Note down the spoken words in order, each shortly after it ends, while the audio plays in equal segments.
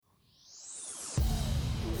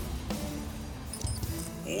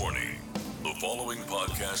Warning. The following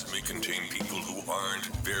podcast may contain people who aren't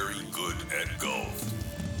very good at golf.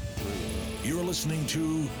 You're listening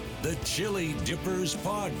to the Chillidippers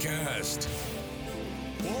podcast.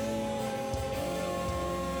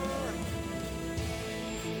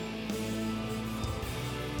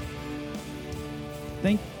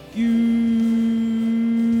 Thank you,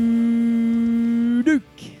 Duke.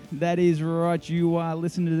 That is right. You are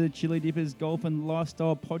listening to the Chillidippers Golf and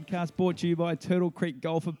Lifestyle Podcast, brought to you by Turtle Creek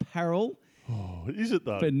Golf Apparel. Oh, is it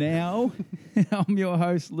though? For now, I'm your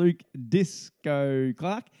host, Luke Disco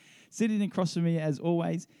Clark. Sitting across from me, as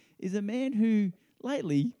always, is a man who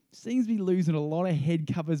lately seems to be losing a lot of head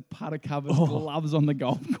covers, putter covers, gloves on the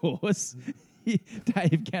golf course.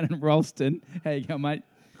 Dave Cannon Ralston. How you going, mate?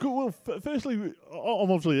 Cool. Well, firstly, I'm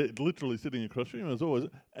obviously literally sitting across from you as always,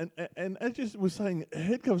 and as you were saying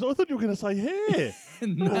head covers, I thought you were going to say hair.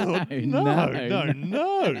 No.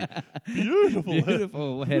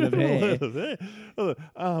 Beautiful head of hair.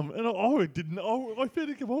 And I didn't. I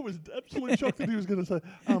fairly I was absolutely shocked that he was going to say.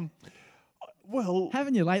 Well,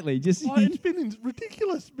 haven't you lately? Just it's been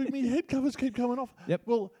ridiculous. My head covers keep coming off. Yep.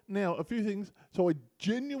 Well, now a few things. So I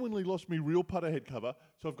genuinely lost my real putter head cover.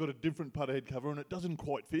 So I've got a different putter head cover, and it doesn't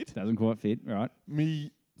quite fit. Doesn't quite fit, right?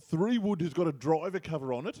 Me 3-wood has got a driver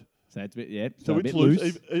cover on it. So it's a bit, yeah. So a it's bit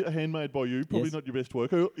loose. Handmade by you. Probably not your best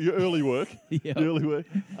work. Your early work. Yeah. Early work.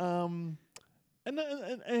 And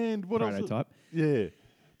what else? Prototype. Yeah.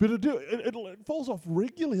 But it falls off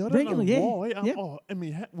regularly. I don't know why.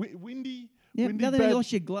 Windy. Yeah, windy, now that you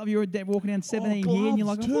lost your glove, you were walking down 17 here, and you're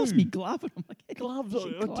like, I've lost my glove. And I'm like, hey, gloves, I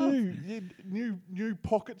do. Yeah, new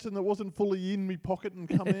pockets, and it wasn't fully in my pocket and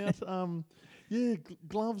come out.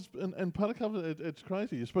 Gloves and putter cover. It's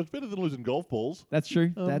crazy. I suppose it's better than losing golf balls. That's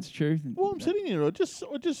true. That's true. Well, I'm sitting here. I just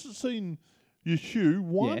seen your shoe.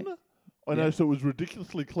 One. Yeah. I know, so it was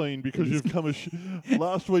ridiculously clean because you've come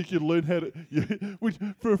last week you learned how to, which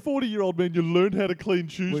for a 40-year-old man, you learned how to clean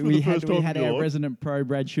shoes for the first time. We had our resident pro,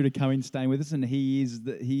 Brad Shooter, come in staying with us, and he is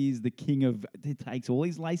the king of, he takes all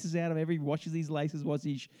his laces out of washes his laces,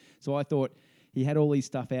 so I thought, he had all these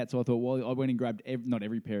stuff out, so I thought, well, I went and grabbed not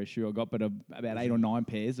every pair of shoe I got, but about 8 or 9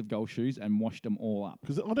 pairs of golf shoes and washed them all up.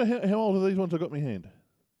 Because I don't know how old are these ones I got in my hand?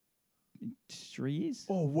 3 years.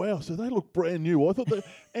 Oh wow! So they look brand new. I thought they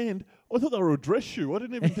were a dress shoe. I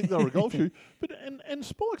didn't even think they were a golf shoe. But and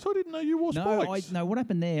spikes. I didn't know you wore spikes. No. What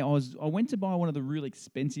happened there? I went to buy one of the really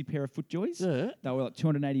expensive pair of FootJoys. Yeah. They were like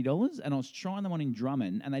 $280, and I was trying them on in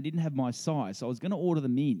Drummond, and they didn't have my size, so I was going to order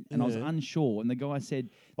them in, and I was unsure. And the guy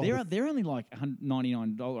said they're only like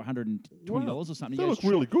 $99 or $120 or something. They look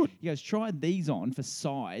really good. He goes, try these on for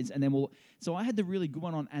size, and then we'll. So I had the really good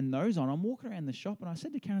one on and those on. I'm walking around the shop, and I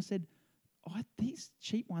said to Karen, these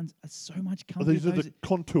cheap ones are so much comfier. These are the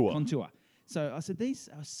Contour. So I said, these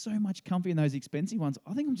are so much comfier than those expensive ones.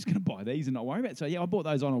 I think I'm just going to buy these and not worry about it. So, yeah, I bought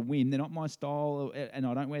those on a whim. They're not my style, and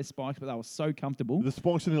I don't wear spikes, but they were so comfortable. The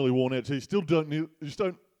spikes are nearly worn out, so you still don't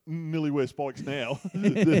nearly wear spikes now.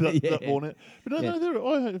 That worn out. But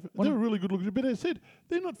they're really good looking. But as I said,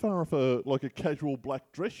 they're not far off a casual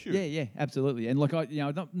black dress shoe. Yeah, absolutely. And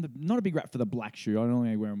not a big rap for the black shoe. I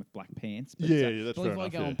only wear them with black pants. But that's fair enough. If I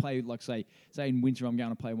go and play, say in winter, I'm going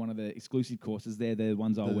to play one of the exclusive courses. They're the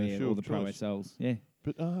ones I'll wear, all the Pro SLs. Yeah.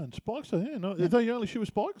 But and spikes are are they your only shoe with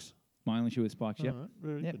spikes? My only shoe with spikes. Yep. Right,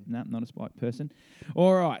 very good. No, not a spike person.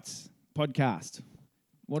 All right, podcast.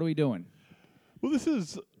 What are we doing? Well, this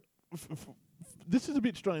is a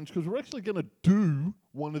bit strange because we're actually going to do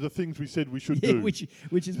one of the things we said we should do. Which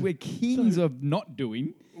is we're kings of not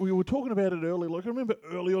doing. We were talking about it earlier. Like I remember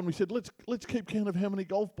early on we said, let's keep count of how many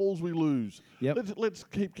golf balls we lose. Yep. Let's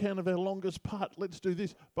keep count of our longest putt. Let's do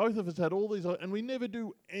this. Both of us had all these, and we never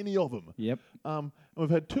do any of them. Yep. And we've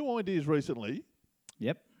had 2 ideas recently.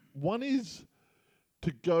 Yep. One is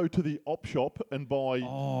to go to the op shop and buy.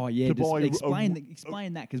 Oh yeah.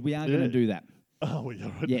 Explain that because we are going to do that. Oh, yeah.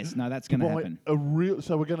 Right. Yes, no, that's going to happen.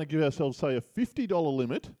 So we're going to give ourselves, say, a $50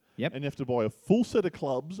 limit. Yep. And you have to buy a full set of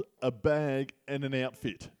clubs, a bag, and an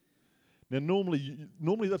outfit. Now, normally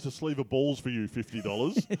that's a sleeve of balls for you,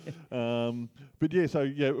 $50. But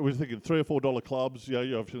we're thinking $3 or $4 clubs.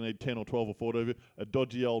 You obviously need 10 or 12 or 14, a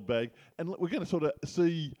dodgy old bag. And we're going to sort of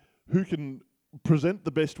see who can present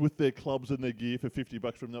the best with their clubs and their gear for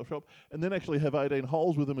 $50 from the op shop, and then actually have 18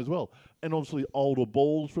 holes with them as well. And obviously older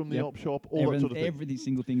balls from the op shop, that sort of thing. Every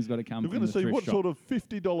single thing's got to come from the thrift shop. We're going to see what sort of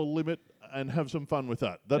 $50 limit and have some fun with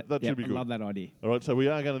that. That should be good. I love that idea. All right, so we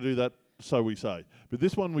are going to do that so we say. But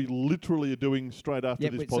this one we literally are doing straight after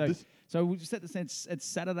this pod. So we'll set the sense. It's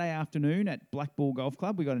Saturday afternoon at Black Ball Golf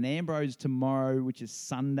Club. We got an Ambrose tomorrow, which is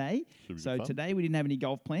Sunday. So today we didn't have any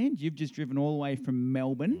golf plans. You've just driven all the way from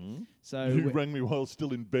Melbourne. So you rang me while I was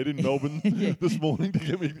still in bed in Melbourne this morning to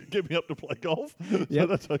get me up to play golf. So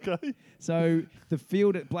that's okay. So the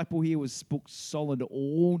field at Black Ball here was booked solid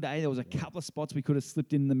all day. There was a couple of spots we could have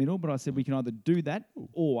slipped in the middle, but I said we can either do that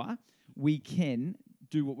or we can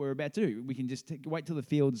do what we're about to do. We can just wait till the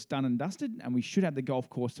field's done and dusted, and we should have the golf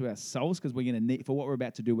course to ourselves because we're going to need, for what we're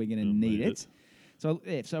about to do, we're going to need it. So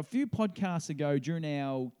a few podcasts ago during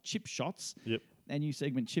our chip shots, our new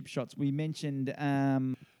segment Chip Shots, we mentioned...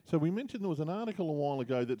 So we mentioned there was an article a while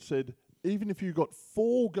ago that said even if you got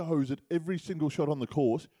 4 goes at every single shot on the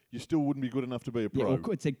course, you still wouldn't be good enough to be a pro.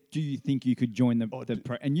 Yeah, it said, do you think you could join the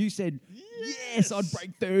pro? And you said, yes, I'd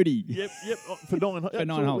break 30. Yep. For 9 holes. For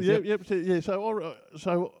 9 holes. Yep.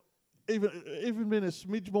 So even being a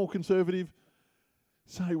smidge more conservative,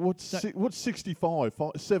 say what's 65,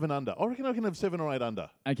 7 under. I reckon I can have 7 or 8 under.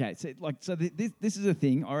 Okay, so this is a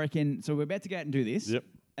thing. I reckon. So we're about to go out and do this. Yep.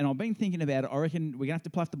 And I've been thinking about it. I reckon we're gonna have to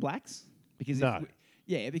play off the blacks because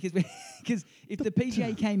because if the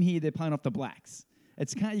PGA came here, they're playing off the blacks.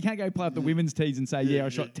 You can't go play off the women's tees and say, I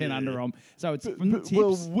shot 10 under them. So it's from the tips.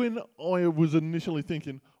 Well, when I was initially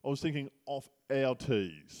thinking, I was thinking off our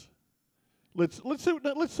tees. Let's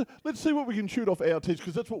see what we can shoot off our tees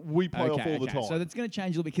because that's what we play off all the time. So that's going to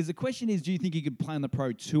change a little bit because the question is, do you think you could play on the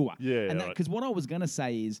Pro Tour? Yeah, because what I was going to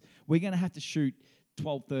say is we're going to have to shoot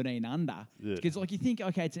 12, 13 under. Because you think,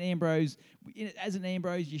 okay, it's an Ambrose. As an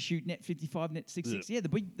Ambrose, you shoot net 55, net 66. Yeah, the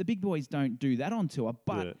big boys don't do that on tour.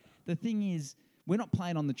 But the thing is, we're not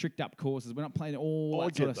playing on the tricked up courses. We're not playing all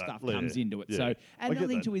that sort of stuff comes into it. Yeah. So, and another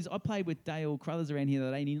thing too is I played with Dale Crothers around here the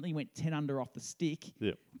other day and he nearly went 10 under off the stick.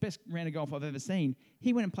 Yep. Best round of golf I've ever seen.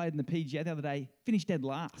 He went and played in the PGA the other day, finished dead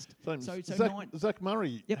last. Zach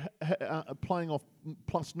Murray playing off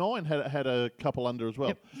 +9 had a couple under as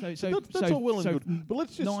well. Yep. So that's all well and good. But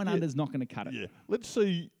let's just 9 under's not going to cut it. Yeah. Let's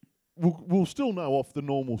see. We'll still know off the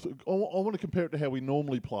normal. I want to compare it to how we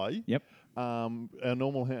normally play. Yep. Our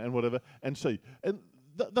normal and whatever, and see. And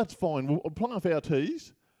that's fine. We'll play off our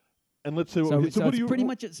tees, and let's see what. So it's pretty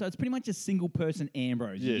much a single person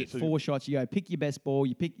Ambrose. You get 4 shots. You go pick your best ball.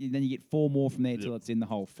 Then you get 4 more from there till it's in the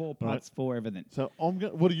hole. 4 putts, 4 everything. So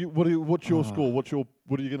what's your score? What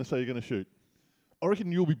are you going to say you're going to shoot? I reckon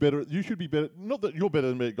you'll be better. You should be better. Not that you're better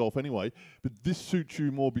than me at golf anyway, but this suits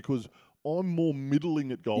you more because I'm more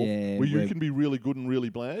middling at golf, where you can be really good and really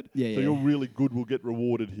bad. So you're really good will get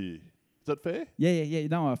rewarded here. Is that fair? Yeah.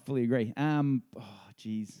 No, I fully agree.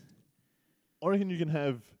 Jeez. I reckon you can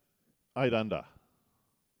have 8 under.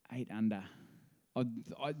 8 under. I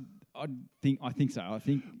think so.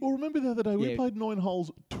 Well, remember the other day we played 9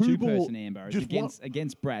 holes, 2 person Ambrose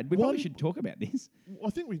against Brad. We probably should talk about this.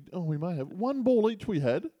 I think we may have 1 ball each we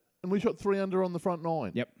had, and we shot 3 under on the front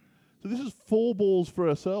 9. Yep. So this is 4 balls for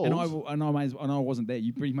ourselves. And I wasn't there.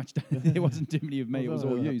 You pretty much there wasn't too many of me. It was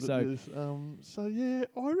all you. So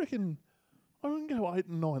I reckon I can go 8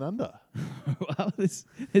 and 9 under. Well, there's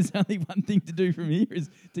only one thing to do from here is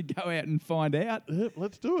to go out and find out. Yep,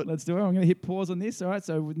 let's do it. I'm going to hit pause on this. All right.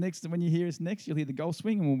 So when you hear us next, you'll hear the golf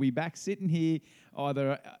swing, and we'll be back sitting here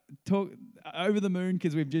either talk over the moon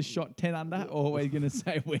because we've just shot 10 under, or we're going to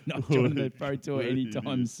say we're not joining the Pro Tour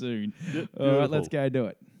anytime soon. Yep, all right, let's go do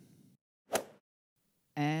it.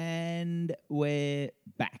 And we're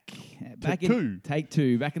back. Take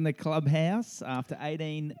two. Back in the clubhouse after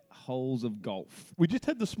 18 holes of golf. We just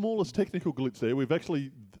had the smallest technical glitch there. We've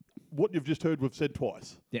actually, what you've just heard, we've said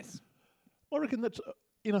twice. Yes. I reckon that's,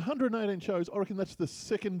 in 118 shows, I reckon that's the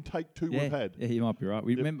second take 2 we've had. Yeah, you might be right.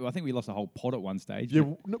 Remember, I think we lost a whole pod at one stage. Yeah,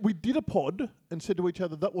 we did a pod and said to each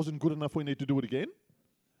other, that wasn't good enough, we need to do it again.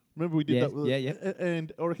 Remember we did that? Yeah.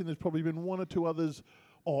 And I reckon there's probably been 1 or 2 others.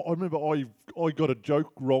 Oh, I remember I got a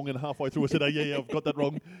joke wrong, and halfway through I said, I've got that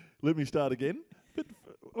wrong. Let me start again. But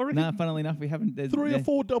I reckon funnily enough, we haven't. 3 or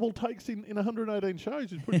 4 double takes in 118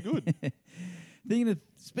 shows is pretty good.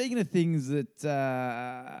 Speaking of things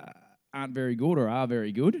that aren't very good or are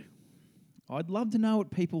very good, I'd love to know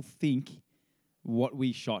what people think what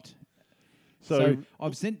we shot. So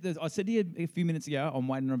I said to you a few minutes ago, I'm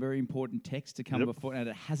waiting on a very important text to come before, and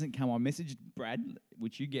it hasn't come. I messaged Brad,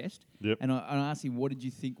 which you guessed, and I asked him, what did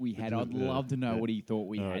you think we had? I'd love to know what he thought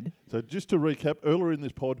we had. So just to recap, earlier in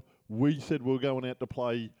this pod, we said we were going out to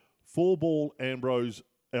play 4-ball Ambrose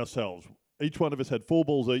ourselves. Each one of us had 4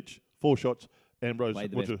 balls each, 4 shots. Ambrose.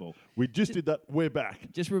 Played the best ball. We just did that. We're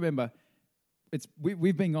back. Just remember,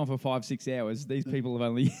 we've been gone for 5-6 hours. These people have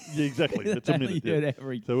only exactly. It's a minute. Heard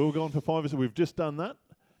every. So we were gone for 5 hours. So we've just done that.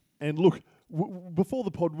 And look, before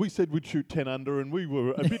the pod, we said we'd shoot 10 under, and we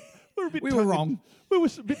were a bit. We were wrong. We were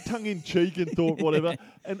a bit tongue in cheek and thought whatever,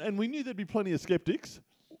 and we knew there'd be plenty of skeptics.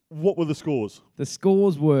 What were the scores? The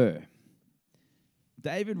scores were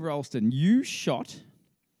David Ralston, you shot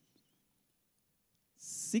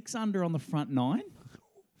 6 under on the front 9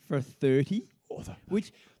 for a 30.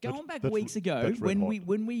 Which going back weeks ago,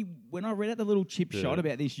 when I read out the little chip shot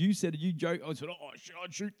about this, you said you joked. I said,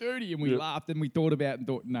 I'd shoot 30, and we laughed and we thought about it and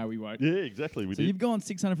thought, no, we won't. Yeah, exactly. We so did. You've gone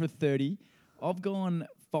 6 under for a 30. I've gone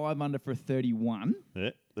 5 under for a 31.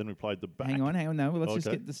 Yeah. Then we played the back. Hang on. No, let's just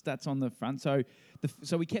get the stats on the front. So,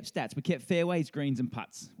 we kept stats. We kept fairways, greens, and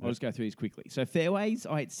putts. I'll just go through these quickly. So fairways,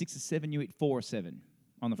 I hit 6 or 7. You hit 4 or 7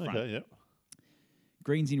 on the front. Okay. Yep.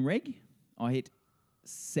 Greens in reg, I hit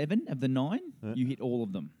 7 of the 9. You hit all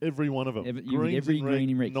of them. Every one of them. You hit every green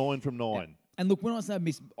in reg. 9 from 9. Yeah. And look, when I say I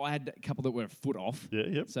missed, I had a couple that were a foot off. Yeah,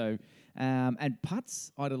 yep. So, and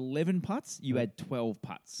putts, I had 11 putts. You had 12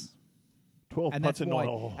 putts. 12 and putts that's and why,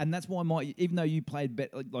 9. And that's why even though you played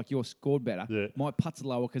better, like yours scored better, my putts are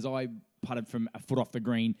lower because I putted from a foot off the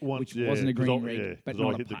green, which wasn't a green reg, but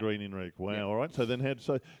not I hit a putt. the green in reg. Wow, all right. So then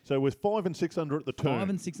so with 5 and 6 under at the turn. 5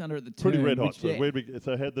 and 6 under at the turn. Pretty red hot. Which,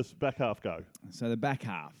 So how'd this back half go? So the back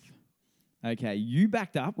half. Okay, you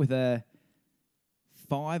backed up with a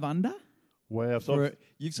 5 under. Wow. So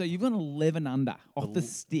you've gone 11 under off the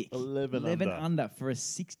stick. 11 under for a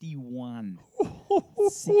 61.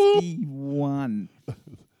 61.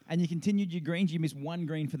 And you continued your greens. You missed 1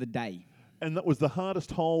 green for the day. And that was the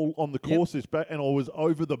hardest hole on the course this back, and I was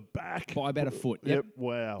over the back. By about a foot. Yep.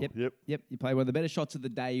 Wow. Yep. You played one of the better shots of the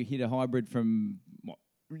day. You hit a hybrid from what?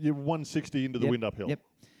 You're 160 into the wind uphill. Yep.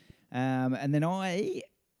 And then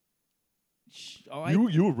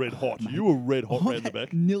you were red hot. You were red hot round the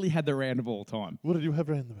back. Nearly had the round of all time. What did you have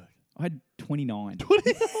round the back? I had 29.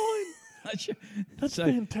 29? That's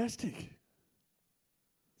fantastic.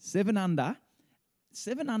 7 under.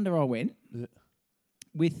 7 under I went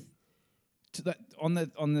with on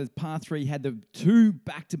the par 3 had the 2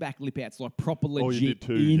 back-to-back lip outs, like proper legit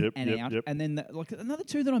in and out. Yep. And then like another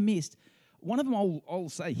 2 that I missed. One of them I'll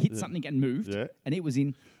say hit something and moved, and it was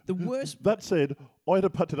in. The worst. That said, I had a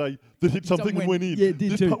putt today that hit something and went in. Yeah, it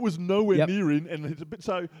did this putt was nowhere near in, and it's a bit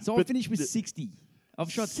so. So I finished with 60.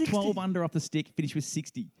 I've shot 60? 12 under off the stick. Finished with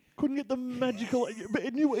 60. Couldn't get the magical.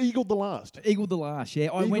 But you eagled the last. Eagled the last. Yeah,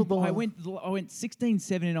 I went 16,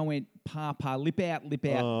 7, and I went par, lip out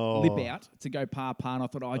to go par, and I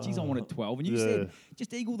thought, geez, I wanted 12, and you said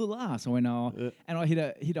just eagle the last. I went, and I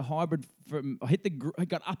hit a hybrid from. I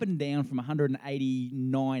got up and down from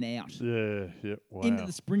 189 out. Yeah, wow. Into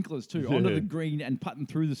the sprinklers too, onto the green and putting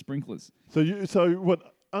through the sprinklers. So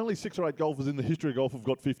what? Only 6 or 8 golfers in the history of golf have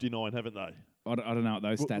got 59, haven't they? I don't know what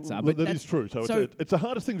those stats are. But that is true. So it's the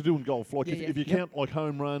hardest thing to do in golf. Like if you count like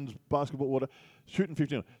home runs, basketball, whatever, shooting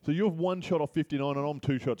 59. So you have 1 shot off 59 and I'm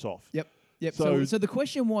 2 shots off. Yep. So the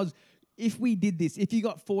question was, if we did this, if you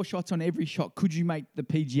got 4 shots on every shot, could you make the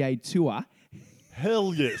PGA Tour?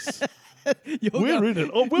 Hell yes. We're in it.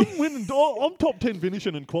 We're winning. I'm top 10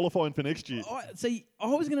 finishing and qualifying for next year. See, I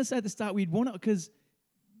was going to say at the start we'd want it because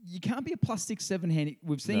you can't be a +6, 7 hand.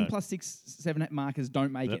 We've seen +6, 7 markers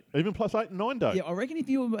don't make it. Even +8 and 9 don't. Yeah, I reckon if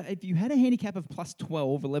you had a handicap of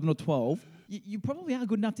 +12, 11 or 12, you probably are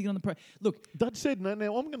good enough to get on the pro. Look, that said, now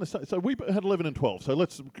I'm going to say, so we had 11 and 12. So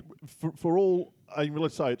let's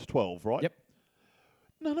let's say it's 12, right? Yep.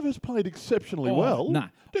 None of us played exceptionally well. Nah.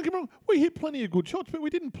 Don't get me wrong. We hit plenty of good shots, but we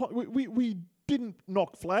didn't we didn't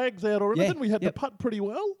knock flags out or anything. We had to putt pretty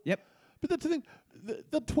well. Yep. But that's the thing.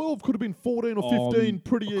 The 12 could have been 14 or 15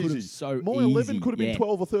 pretty easy. My 11 could have been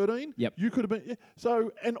 12 or 13. Yep. You could have been. Yeah.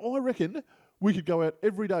 So, and I reckon we could go out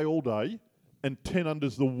every day, all day, and 10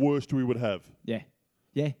 under's the worst we would have. Yeah.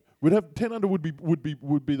 We'd have 10 under would be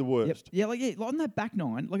the worst. Yep. Like on that back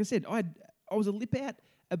 9, like I said, I was a lip out,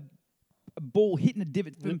 a ball hitting a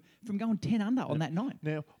divot from going 10 under on that 9.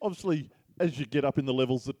 Now, obviously, as you get up in the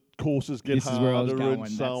levels, the courses get harder and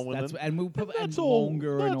so on. And we'll probably that's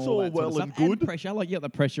longer all, and all that well sort of and stuff. good. And pressure, like the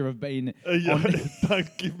pressure of being.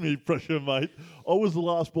 Don't give me pressure, mate. I was the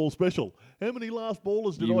last ball special. How many last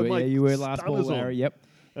ballers did I make? Yeah, you were last ball, Larry. Yep.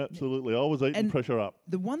 Absolutely, I was eating pressure up.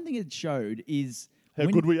 The one thing it showed is how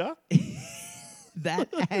good we are. That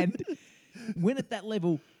and when at that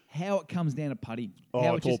level, how it comes down to putting.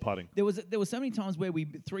 It's all putting. There was so many times where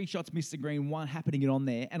 3 shots missed the green, 1 happened to get on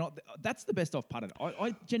there, and that's the best I've putted.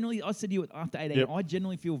 I said to you after 18, I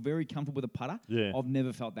generally feel very comfortable with a putter. Yeah. I've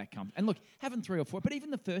never felt that comfortable. And look, having 3 or 4, but even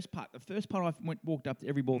the first putt I walked up to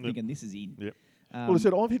every ball thinking this is in. Yep. Well, I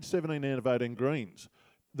said I've hit 17 out of 18 greens.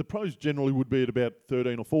 the pros generally would be at about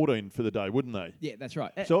 13 or 14 for the day, wouldn't they? Yeah, that's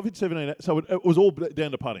right. So I've hit 17. So it was all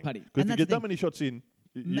down to putting. Putting. Because And if you that's get the that many shots in...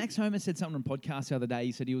 Max Homer said something on a podcast the other day.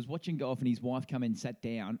 He said he was watching golf and his wife come in and sat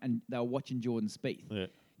down and they were watching Jordan Spieth. Yeah.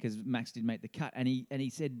 Because Max didn't make the cut. And he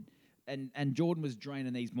said... And Jordan was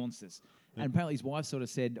draining these monsters. And apparently his wife sort of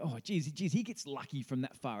said, "Oh, geez, he gets lucky from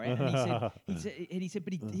that far out." And he said,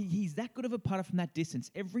 but he's that good of a putter from that distance.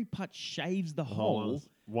 Every putt shaves the hole.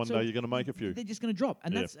 One day you're going to make a few. They're just going to drop,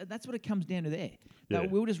 and that's what it comes down to there. Yeah.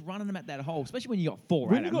 We were just running them at that hole, especially when you got four.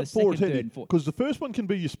 When you got four, because the first one can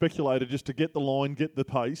be your speculator just to get the line, get the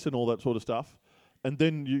pace, and all that sort of stuff. And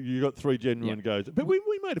then you got three genuine goes. But we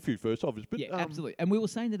made a few first, obviously. But, yeah, absolutely. And we were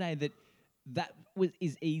saying today that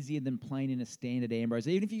is easier than playing in a standard Ambrose,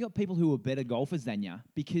 even if you got people who are better golfers than you,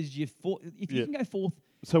 because if you can go fourth.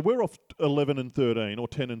 So we're off 11 and 13 or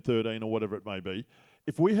 10 and 13 or whatever it may be.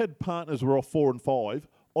 If we had partners who were off 4 and 5,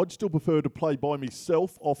 I'd still prefer to play by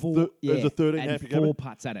myself off as a 13 and four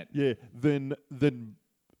putts at it. Yeah, than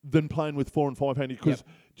playing with 4 and 5 handy, because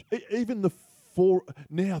even the four.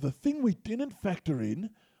 Now the thing we didn't factor in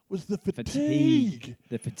was the fatigue.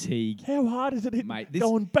 The fatigue. How hard is it hitting? Mate,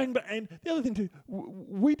 going bang, bang. And the other thing too,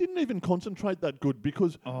 we didn't even concentrate that good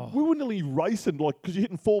because we were nearly racing, because you're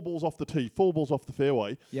hitting 4 balls off the tee, 4 balls off the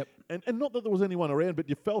fairway. Yep. And not that there was anyone around, but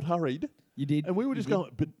you felt hurried. You did. And we were just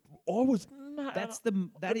going, but I was...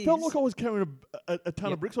 It felt like I was carrying a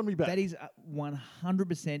ton of bricks on me back. That is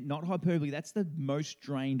 100% not hyperbole. That's the most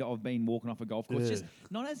drained I've been walking off a golf course. Just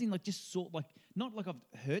not as in not like I've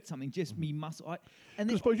hurt something. Just me muscle. I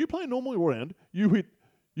suppose you play normally around. You hit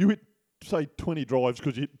say 20 drives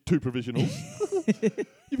because you hit 2 provisionals.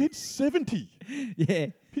 You've hit 70. Yeah.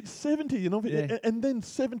 Hit 70, and then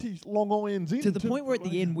 70 long irons in. To the point where at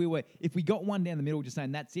the end if we got one down the middle, just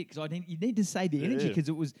saying that's it, because you need to save the energy, because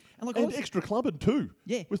it was... And extra clubbing too.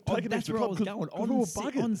 Yeah. That's where I was going.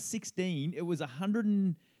 On 16, it was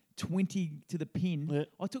 120 to the pin. Yeah.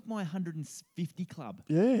 I took my 150 club.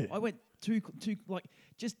 Yeah. I went two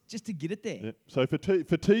just to get it there. Yeah. So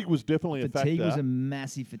fatigue was definitely a factor. Fatigue was a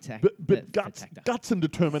massive factor. But guts and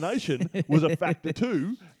determination was a factor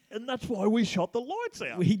too, and that's why we shot the lights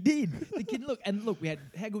out. We did. Look, we had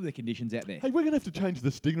how good were the conditions out there. Hey, we're going to have to change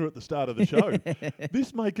the stinger at the start of the show.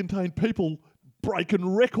 This may contain people breaking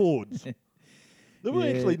records. There were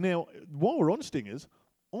actually, now, while we're on stingers,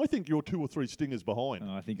 I think you're 2 or 3 stingers behind.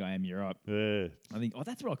 Oh, I think I am. You're right. Yeah. I think,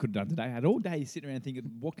 that's what I could have done today. I had all day sitting around thinking,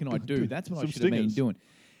 what can I do? That's what I should have been doing.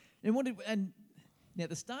 And now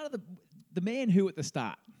the start of the man who at the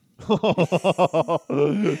start.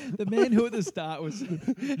 The man who at the start was...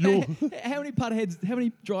 how many putt heads, how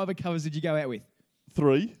many driver covers did you go out with?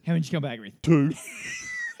 3. How many did you come back with? 2.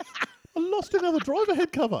 I lost another driver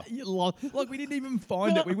head cover. You lost. Like, we didn't even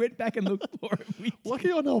find it. We went back and looked for it.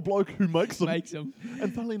 Lucky I know a bloke who makes them.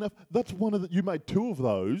 And funnily enough, that's one of the... You made 2 of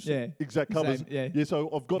those exact covers. Same, yeah, so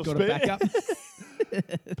I've got a spare. A backup.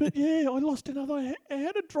 But I lost another...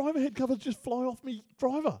 How did driver head covers just fly off me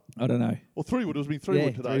driver? I don't know. Or 3 would. It was me 3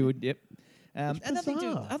 would today. 3 would, yep. And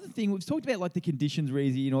other thing, we've talked about, the conditions were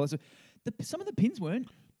easy and all that stuff. Some of the pins weren't.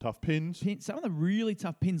 Tough pins. Some of the really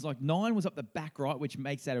tough pins, 9 was up the back right, which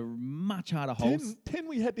makes that a much harder hole. 10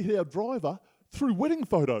 we had to hit our driver through wedding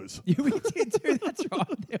photos. Yeah, we did too, that's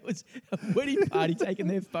right. There was a wedding party taking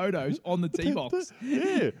their photos on the tee box.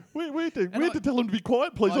 Yeah, we had to tell them to be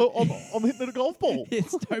quiet, please. I'm hitting a golf ball.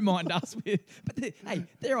 Yes, don't mind us. But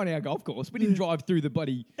they're on our golf course. We didn't drive through the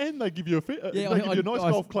bloody... And they give you a nice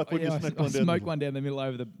golf clap when you smack one down. I smoked one down the middle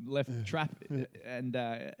over the left trap and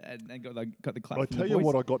got the clap. I tell you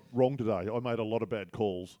what I got wrong today. I made a lot of bad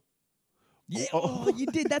calls. Yeah, you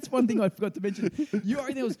did. That's one thing I forgot to mention.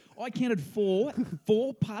 I counted 4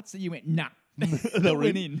 putts that you went, nah. That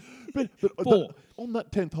went in. But 4. On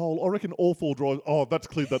that 10th hole, I reckon all 4 drives, that's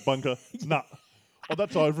cleared that bunker. Nah. Oh,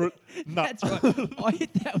 that's over it. Nah. That's right. I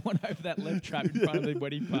hit that one over that left trap in front of the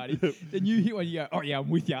wedding party. Then you hit one, you go, oh yeah, I'm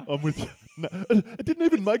with you. I'm with you. No, it didn't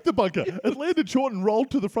even make the bunker. It landed short and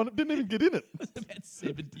rolled to the front. It didn't even get in it. It was about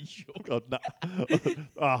 70 short. God,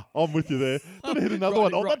 nah. I'm with you there. Then I hit another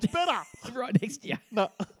one. Oh, that's better. Right next to you. Nah.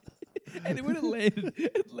 And then when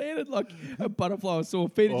it landed like a butterfly or sore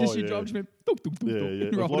feet. It just your drive just went dunk, dunk, dunk, yeah.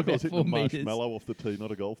 It was like I was hitting a meters. marshmallow off the tee,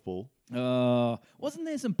 not a golf ball. Wasn't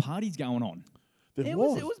there some parties going on? There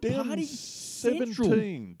was. It was down party 17. central.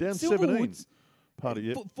 Down Silverwood's 17. Party,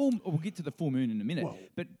 yeah. We'll get to the full moon in a minute.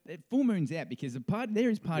 But full moon's out because there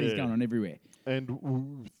is parties going on everywhere.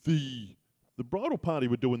 And the bridal party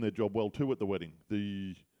were doing their job well too at the wedding.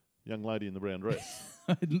 The young lady in the brown dress.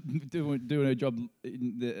 doing her job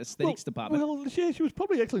in the aesthetics department. Well, yeah, she was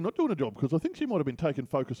probably actually not doing a job because I think she might have been taking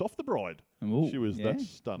focus off the bride. Ooh, She was that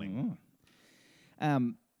stunning.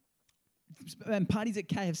 And parties at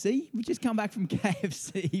KFC. We just come back from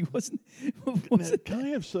KFC. wasn't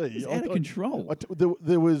KFC? It was out of control.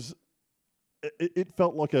 There was. It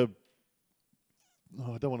felt like a.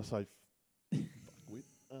 Oh, I don't want to say.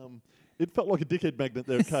 It felt like a dickhead magnet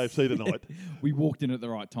there at KFC tonight. We walked in at the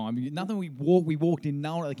right time. We walked in,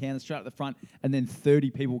 no one at the counter, straight at the front, and then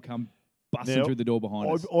 30 people come busting through the door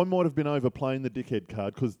behind us. I might have been overplaying the dickhead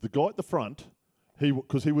card because the guy at the front, he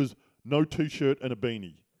was no t-shirt and a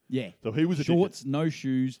beanie. Yeah. So he was a shorts, dickhead. no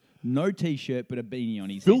shoes, no t-shirt, but a beanie on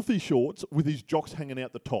his filthy shorts with his jocks hanging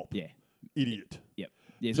out the top. Yeah. Idiot. Yep.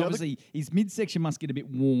 Yeah, so obviously his midsection must get a bit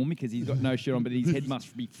warm because he's got no shirt on, but his head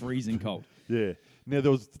must be freezing cold. Yeah. Now,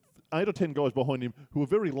 there was 8 or 10 guys behind him who were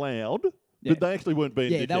very loud, but they actually weren't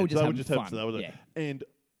being dickheads. They were just having fun. Yeah. And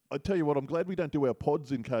I tell you what, I'm glad we don't do our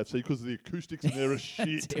pods in KFC because the acoustics in there are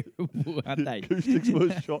shit. Terrible, aren't they? The acoustics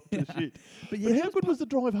were shot to shit. But how good was the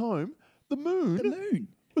drive home? The moon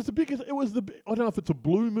was the biggest. It was I don't know if it's a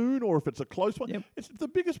blue moon or if it's a close one. Yep. It's the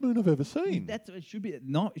biggest moon I've ever seen. It should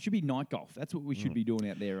be night golf. That's what we should be doing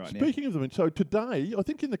out there now. Speaking of the moon, so today, I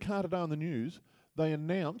think in the car today on the news, they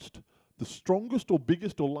announced the strongest or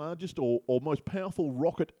biggest or largest or most powerful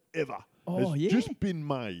rocket ever has just been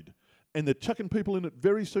made. And they're chucking people in it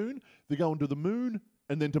very soon. They're going to the moon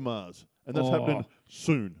and then to Mars. And that's happening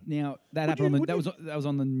soon. Now, that happened that was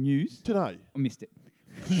on the news. Today. I missed it.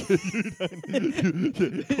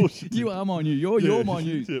 Of course you are my news. You're my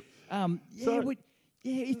news. Yep.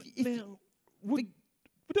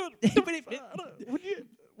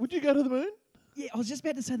 Would you go to the moon? Yeah, I was just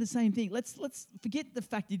about to say the same thing. Let's forget the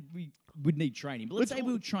fact that we would need training, but let's say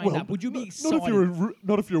we were trained up. Would you be excited?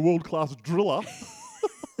 Not if you're a world-class driller.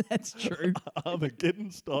 That's true. Armageddon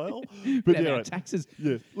style. But yeah, taxes.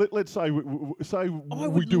 Yeah. Let's say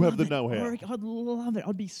we do have the know-how. I'd love it.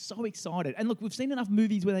 I'd be so excited. And look, we've seen enough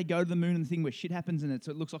movies where they go to the moon and the thing where shit happens and it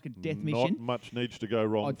looks like a death mission. Not much needs to go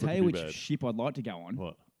wrong. I'll tell you which ship I'd like to go on.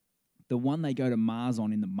 What? The one they go to Mars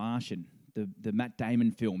on in The Martian, the Matt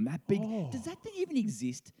Damon film. That big. Does that thing even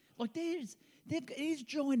exist? Like it is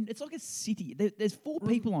giant. It's like a city. There's 4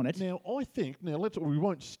 people on it. Now we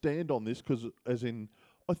won't stand on this because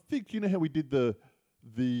I think you know how we did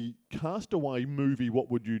the Castaway movie,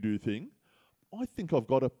 What Would You Do thing? I think I've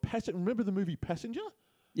got a passenger. Remember the movie Passenger?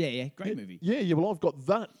 Yeah, great movie. Yeah. Well, I've got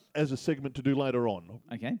that as a segment to do later on.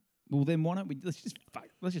 Okay. Well, then why don't we let's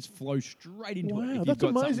just flow straight into it. Wow, that's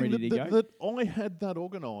amazing that I had that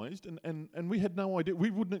organised and we had no idea. We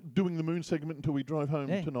wouldn't doing the moon segment until we drove home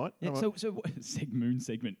tonight. Yeah. So moon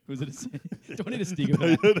segment was it? Do I need a stinger for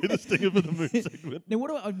that? You don't need a stinger for the moon segment. Now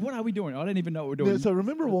what are we doing? I don't even know what we're doing. So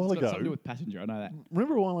remember a while ago. Something to do with Passenger. I know that.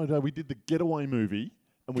 Remember a while ago we did the Getaway movie.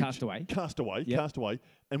 And Castaway. Castaway,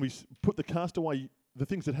 and we put the Castaway. The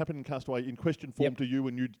things that happened in Castaway in question form to you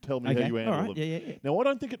and you'd tell me how you handled them. Yeah. Now, I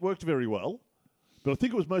don't think it worked very well, but I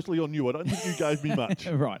think it was mostly on you. I don't think you gave me much.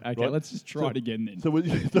 Right, okay, let's just try it again then. So we're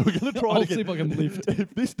going to try I'll it again. see if I can lift.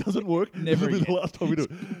 If this doesn't work, this will be the last time we do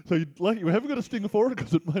it. So you haven't got a stinger for it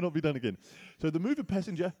because it may not be done again. So the movie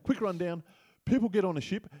Passenger, quick rundown. People get on a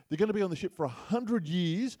ship. They're going to be on the ship for 100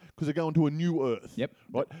 years because they're going to a new Earth. Yep.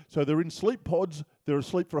 Right? So they're in sleep pods. They're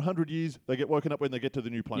asleep for 100 years. They get woken up when they get to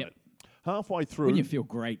the new planet. Yep. Halfway through... When you feel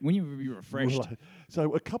great. When you're refreshed.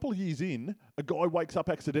 So a couple of years in, a guy wakes up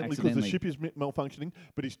accidentally because the ship is malfunctioning,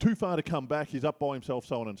 but he's too far to come back. He's up by himself,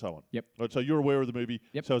 so on and so on. Yep. Right, so you're aware of the movie.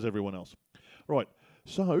 Yep. So is everyone else. Right.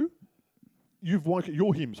 So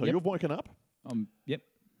you're him. So you've woken up. Yep.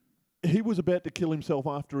 He was about to kill himself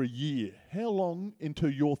after a year. How long into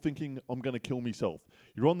you're thinking, I'm going to kill myself?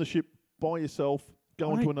 You're on the ship by yourself,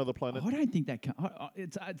 going to another planet. I don't think that...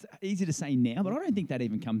 it's easy to say now, but I don't think that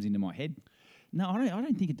even comes into my head. No, I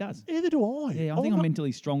don't think it does. Neither do I. Yeah, I think I'm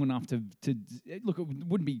mentally strong enough to... Look, it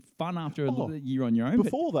wouldn't be fun after a year on your own.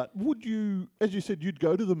 Before that, would you... As you said, you'd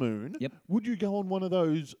go to the moon. Yep. Would you go on one of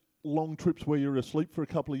those long trips where you're asleep for a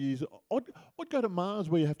couple of years? I'd go to Mars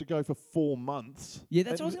where you have to go for 4 months. Yeah,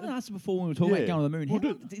 that's what I was going to ask before when we were talking about going to the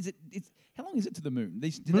moon. How long is it to the moon?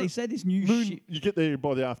 Did they say this new ship? You get there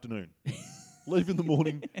by the afternoon. Leave in the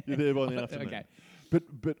morning, you're there by the afternoon. Okay.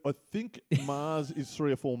 But I think Mars is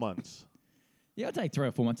 3 or 4 months. Yeah, I'd take 3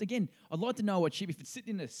 or 4 months. Again, I'd like to know what ship, if it's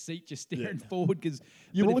sitting in a seat just staring forward, because...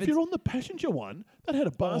 Yeah, well, if you're on the passenger one, that had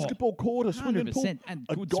a basketball court, a swimming pool, and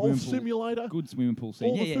a golf simulator. Good swimming pool scene.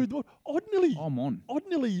 All the food. I'd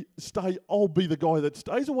nearly stay, I'll be the guy that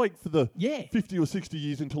stays awake for the 50 or 60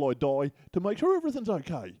 years until I die to make sure everything's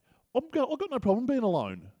okay. I've got no problem being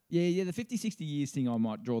alone. Yeah, the 50, 60 years thing I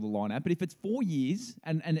might draw the line at, but if it's 4 years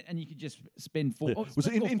and you could just spend 4...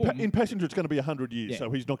 Yeah. In Passenger, it's going to be 100 years,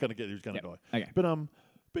 so he's not going to get it. He's going to die. Okay.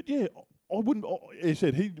 But yeah, I wouldn't. He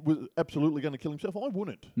said he was absolutely going to kill himself. I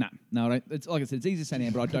wouldn't. No, I don't. It's like I said, it's easy to say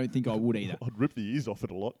now, but I don't think I would either. I'd rip the ears off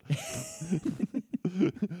it a lot.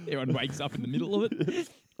 Everyone wakes up in the middle of it.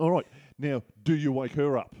 All right. Now, do you wake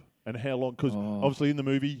her up? And how long? Because obviously in the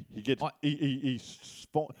movie, he gets you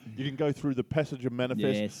can go through the passenger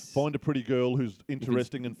manifest, find a pretty girl who's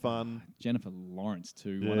interesting and fun. Jennifer Lawrence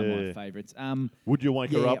too, one of my favourites. Would you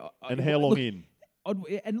wake her up? And how long in?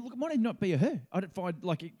 And look, it might not be a her. I'd find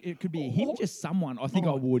like it could be a him, just someone. I think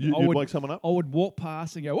I would. You'd wake someone up? I would walk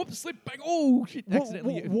past and go, whoops, slip, bang, oh, shit,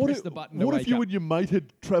 accidentally press the button to What wake if you up. and your mate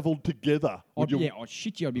had travelled together? I'd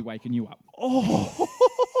shit you, I'd be waking you up. Oh.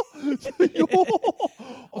 Because I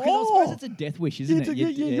suppose it's a death wish, isn't it?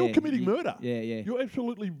 You're committing murder. Yeah. You're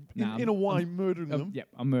absolutely, in a way, murdering them. Yep,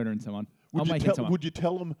 I'm murdering someone. Would you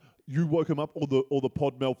tell them you woke them up or the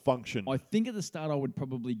pod malfunctioned? I think at the start I would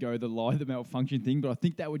probably go the malfunction thing, but I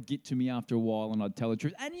think that would get to me after a while and I'd tell the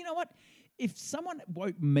truth. And you know what? If someone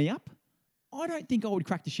woke me up, I don't think I would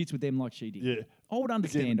crack the shits with them like she did. Yeah. I would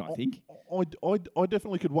understand, I think. I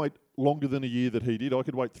definitely could wait longer than a year that he did. I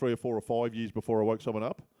could wait 3 or 4 or 5 years before I woke someone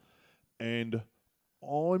up. And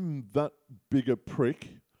I'm that big a prick,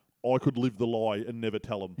 I could live the lie and never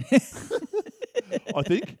tell them. I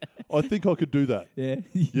think I could do that. Yeah.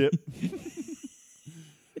 Yep.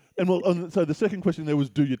 So the second question there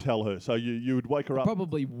was, do you tell her? So you would wake her up?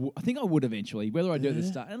 Probably. I think I would eventually, whether I do at the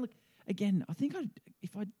start. And look, again, I think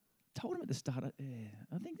if I told him at the start,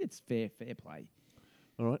 I think that's fair play.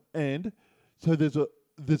 All right. And so there's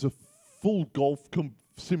a full golf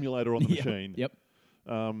simulator on the machine. Yep.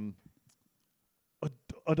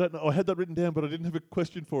 I don't know. I had that written down, but I didn't have a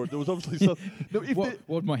question for it. There was obviously some. No, what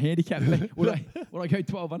would my handicap be? Would I go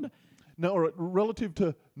 12 under? No, all right. Relative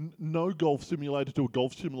to no golf simulator to a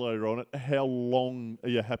golf simulator on it, how long are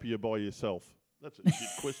you happier by yourself? That's a shit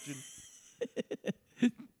question.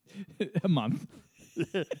 A month. Who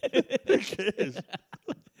cares?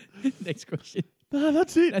 Next question. No,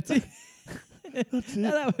 that's it. That's it. That's it.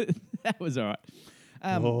 No, that was all right.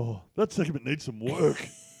 That segment needs some work.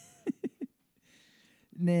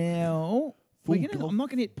 Now, I'm not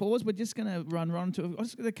going to hit pause. We're just going to run to. I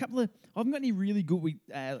just got a couple of. I haven't got any really good.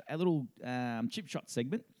 A little chip shot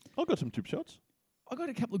segment. I've got some chip shots. I got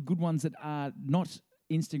a couple of good ones that are not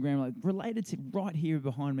Instagram related to right here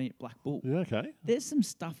behind me at Black Bull. Yeah, okay. There's some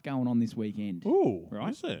stuff going on this weekend. Ooh,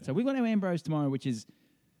 right. Is there? So we've got our Ambrose tomorrow, which is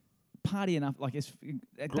party enough. Like it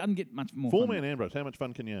doesn't get much more. 4-man Ambrose. How much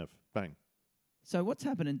fun can you have? Bang. So what's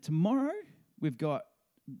happening tomorrow? We've got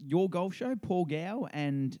your golf show. Paul Gow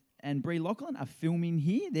and Bree Lachlan are filming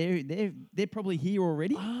here. They're probably here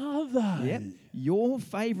already. Are they? Yep. Your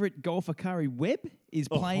favourite golfer, Curry Webb, is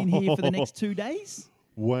playing here for the next 2 days.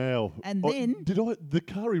 Wow. And then the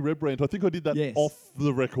Curry Rembrandt, I think I did that off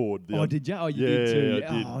the record. Did you? Oh, you did too.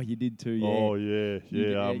 I did. Oh, you did too, yeah. Oh, yeah.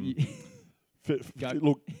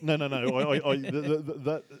 Look, no.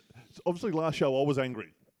 That obviously last show I was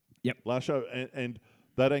angry. Yep. Last show, and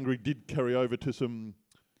that angry did carry over to some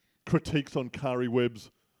critiques on Curry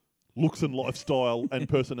Webb's looks and lifestyle and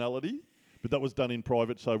personality. But that was done in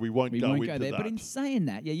private, so we won't go into there. that. But in saying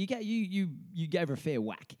that, you gave her a fair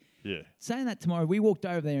whack. Yeah. Saying that tomorrow, we walked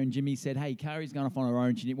over there and Jimmy said, "Hey, Curry's going off on her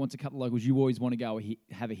own. She wants a couple of locals. You always want to go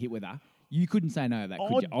have a hit with her." You couldn't say no to that,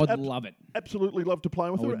 could you? I'd love it. Absolutely love to play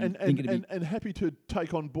with her, and happy to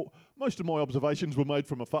take on board. Most of my observations were made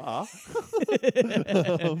from afar.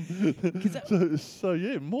 So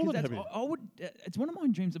yeah, more than happy. I would. It's one of my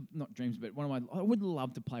dreams, not dreams, but I would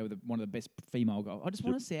love to play with one of the best female golfers. I just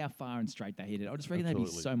want to see how far and straight they hit it. I just reckon that'd be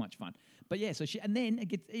so much fun. But yeah, and then it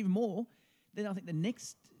gets even more. Then I think the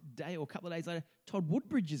next day or a couple of days later, Todd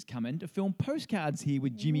Woodbridge is coming to film postcards here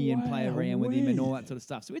with Jimmy and play around with him and all that sort of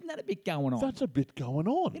stuff. So isn't that a bit going on? That's a bit going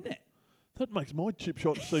on. Isn't it? That makes my chip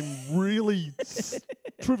shot seem really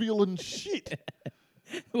trivial and shit.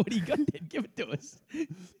 What do you got there? Give it to us.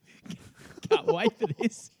 Can't wait for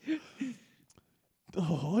this.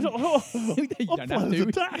 You don't have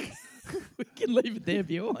to. We can leave it there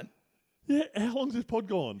if you want. Yeah, how long's this pod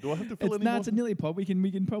gone? Do I have to fill any more? No, it's a nearly pod. We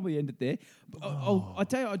can probably end it there. I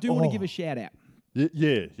tell you, I do want to give a shout out.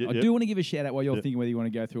 Yeah. I do want to give a shout out while you're thinking whether you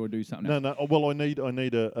want to go through or do something else. No. Well, I need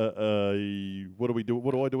a what do we do?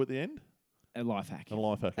 What do I do at the end? A life hack. A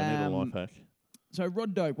life hack. I need a life hack. So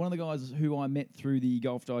Rod Dope, one of the guys who I met through the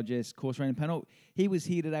Golf Digest course running panel, he was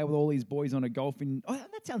here today with all his boys on a golfing. Oh,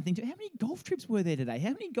 that's the other thing too. How many golf trips were there today?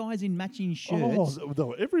 How many guys in matching shirts? Oh, they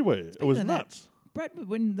were everywhere. It was nuts. Brad,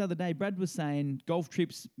 when the other day, Brad was saying golf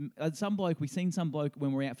trips. We seen some bloke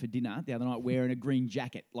when we were out for dinner the other night wearing a green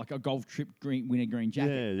jacket, like a golf trip winner green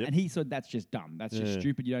jacket. Yeah, yep. And he said, that's just dumb. That's just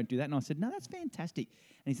stupid. You don't do that. And I said, no, that's fantastic.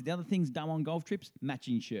 And he said, the other thing's dumb on golf trips,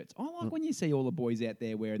 matching shirts. I like when you see all the boys out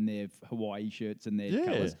there wearing their Hawaii shirts and their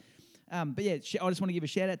colours. But yeah, I just want to give a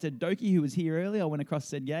shout out to Doki, who was here earlier. I went across and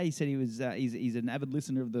said, yeah, he said he was he's an avid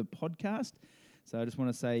listener of the podcast. So I just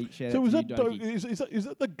want to say shout out to you, Doki. Is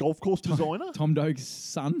that the golf course designer? Tom Doak's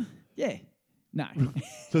son? Yeah. No.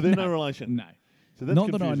 So they're no relation? No. So that's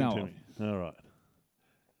not that I confusing know to of. me.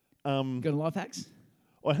 All right. Got a life hacks?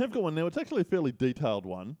 I have got one now. It's actually a fairly detailed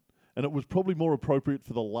one, and it was probably more appropriate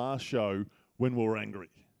for the last show when we were angry.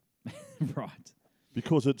 Right.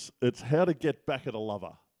 Because it's how to get back at a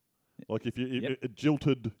lover. Like if you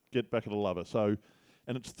jilted, get back at a lover. So,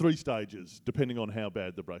 and it's 3 stages depending on how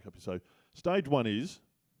bad the breakup is. So stage 1 is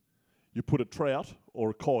you put a trout or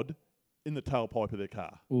a cod in the tailpipe of their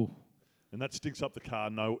car. Ooh. And that stinks up the car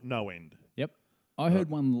no end. Yep. I heard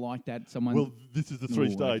one like that. Someone. Well, this is the 3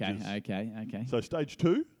 stages. Okay. So stage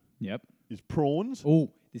 2 Yep. is prawns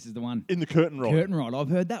Oh, this is the one. in the curtain rod. Curtain rod. I've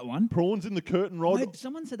heard that one. Prawns in the curtain rod.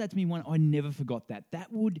 Someone said that to me one. I never forgot that.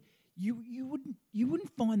 That would you wouldn't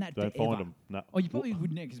find that Don't forever. find them. No. Oh, you probably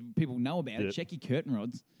wouldn't because people know about it. Check your curtain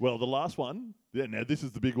rods. Well, the last one. Yeah. Now this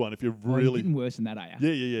is the big one. If you're You're really getting worse than that, are you?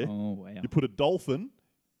 Yeah. Oh wow. You put a dolphin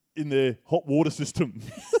in their hot water system.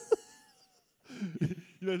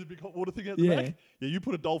 You know the big hot water thing out the back? Yeah, you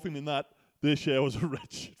put a dolphin in that, their showers are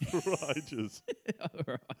wretched for ages. All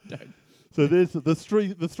right, don't. So there's the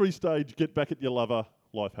 3 stage get back at your lover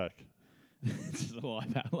life hack. It's a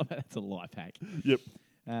life hack. That's a life hack. Yep.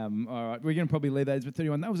 All right, we're going to probably leave those with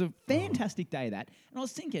 31. That was a fantastic day, that. And I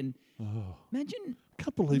was thinking, imagine...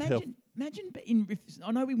 Can't believe Imagine,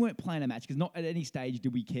 I know we weren't playing a match because not at any stage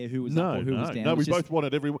did we care who was up or who was down. No, we both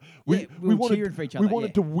wanted everyone. We wanted, cheering for each other. We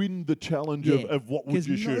wanted to win the challenge of what would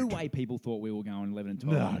you shoot. Because no way people thought we were going 11 and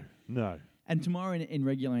 12. No. And tomorrow in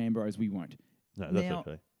regular Ambrose, we won't. No, that's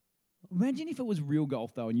okay. Imagine if it was real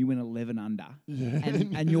golf, though, and you went 11 under,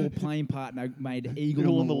 and your playing partner made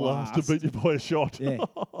eagle on the last to beat you by a shot. Yeah.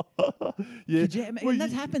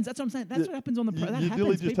 That happens. That's what I'm saying. That's what happens on the pro. That happens. You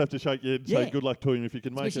really just have to shake your head and say good luck to him if you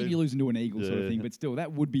can make it. Especially if you're losing to an eagle sort of thing. But still,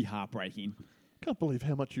 that would be heartbreaking. Can't believe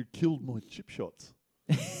how much you killed my chip shots.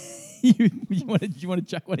 you want to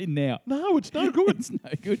chuck one in now? No, it's no good. It's no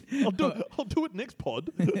good. I'll do it next pod.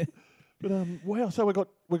 But wow, so we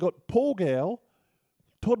got Paul Gow,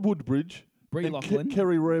 Todd Woodbridge, Bree Lachlan,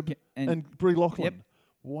 Kerry Rebb, and Bree Lachlan. Yep.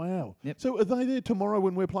 Wow. Yep. So are they there tomorrow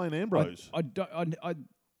when we're playing Ambrose? I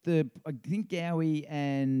think Gowie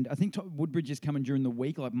and I think Woodbridge is coming during the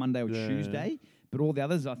week, like Monday or Tuesday. But all the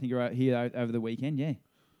others, I think, are out here over the weekend. Yeah.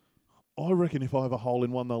 I reckon if I have a hole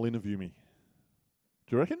in one, they'll interview me.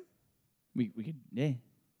 Do you reckon? We could, yeah.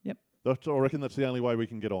 Yep. I reckon that's the only way we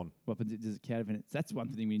can get on. Well, but does it count? That's one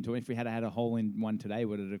thing we didn't talk. If we had a hole in one today,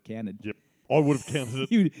 would it have counted? Yep. I would have counted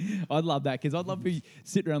it. I'd love that because I'd love to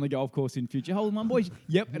sit around the golf course in future. Hole in one, boys.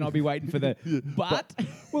 Yep, and I'll be waiting for the but.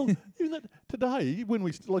 Well, even that today, when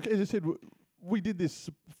we as I said, we did this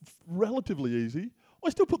relatively easy. I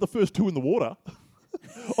still put the first 2 in the water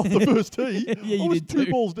off the first tee. Yeah, I was did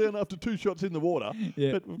 2 balls down after 2 shots in the water.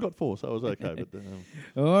 Yeah. But we've got 4, so I was okay. But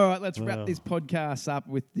all right, let's wrap this podcast up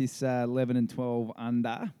with this 11 and 12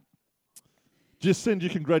 under. Just send your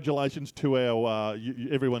congratulations to our.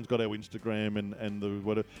 Everyone's got our Instagram and the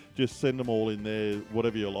whatever. Just send them all in there,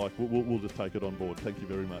 whatever you like. We'll just take it on board. Thank you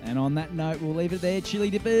very much. And on that note, we'll leave it there.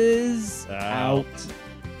 Chillidippers out.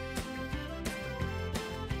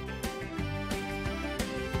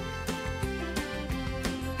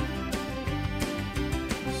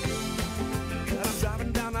 I'm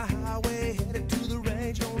driving down the highway, headed to the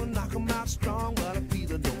range, gonna knock 'em out strong, but I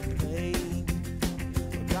feel no pain.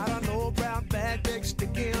 Got an old brown bag, big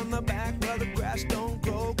sticky on the back, where the grass don't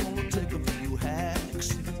grow, gonna take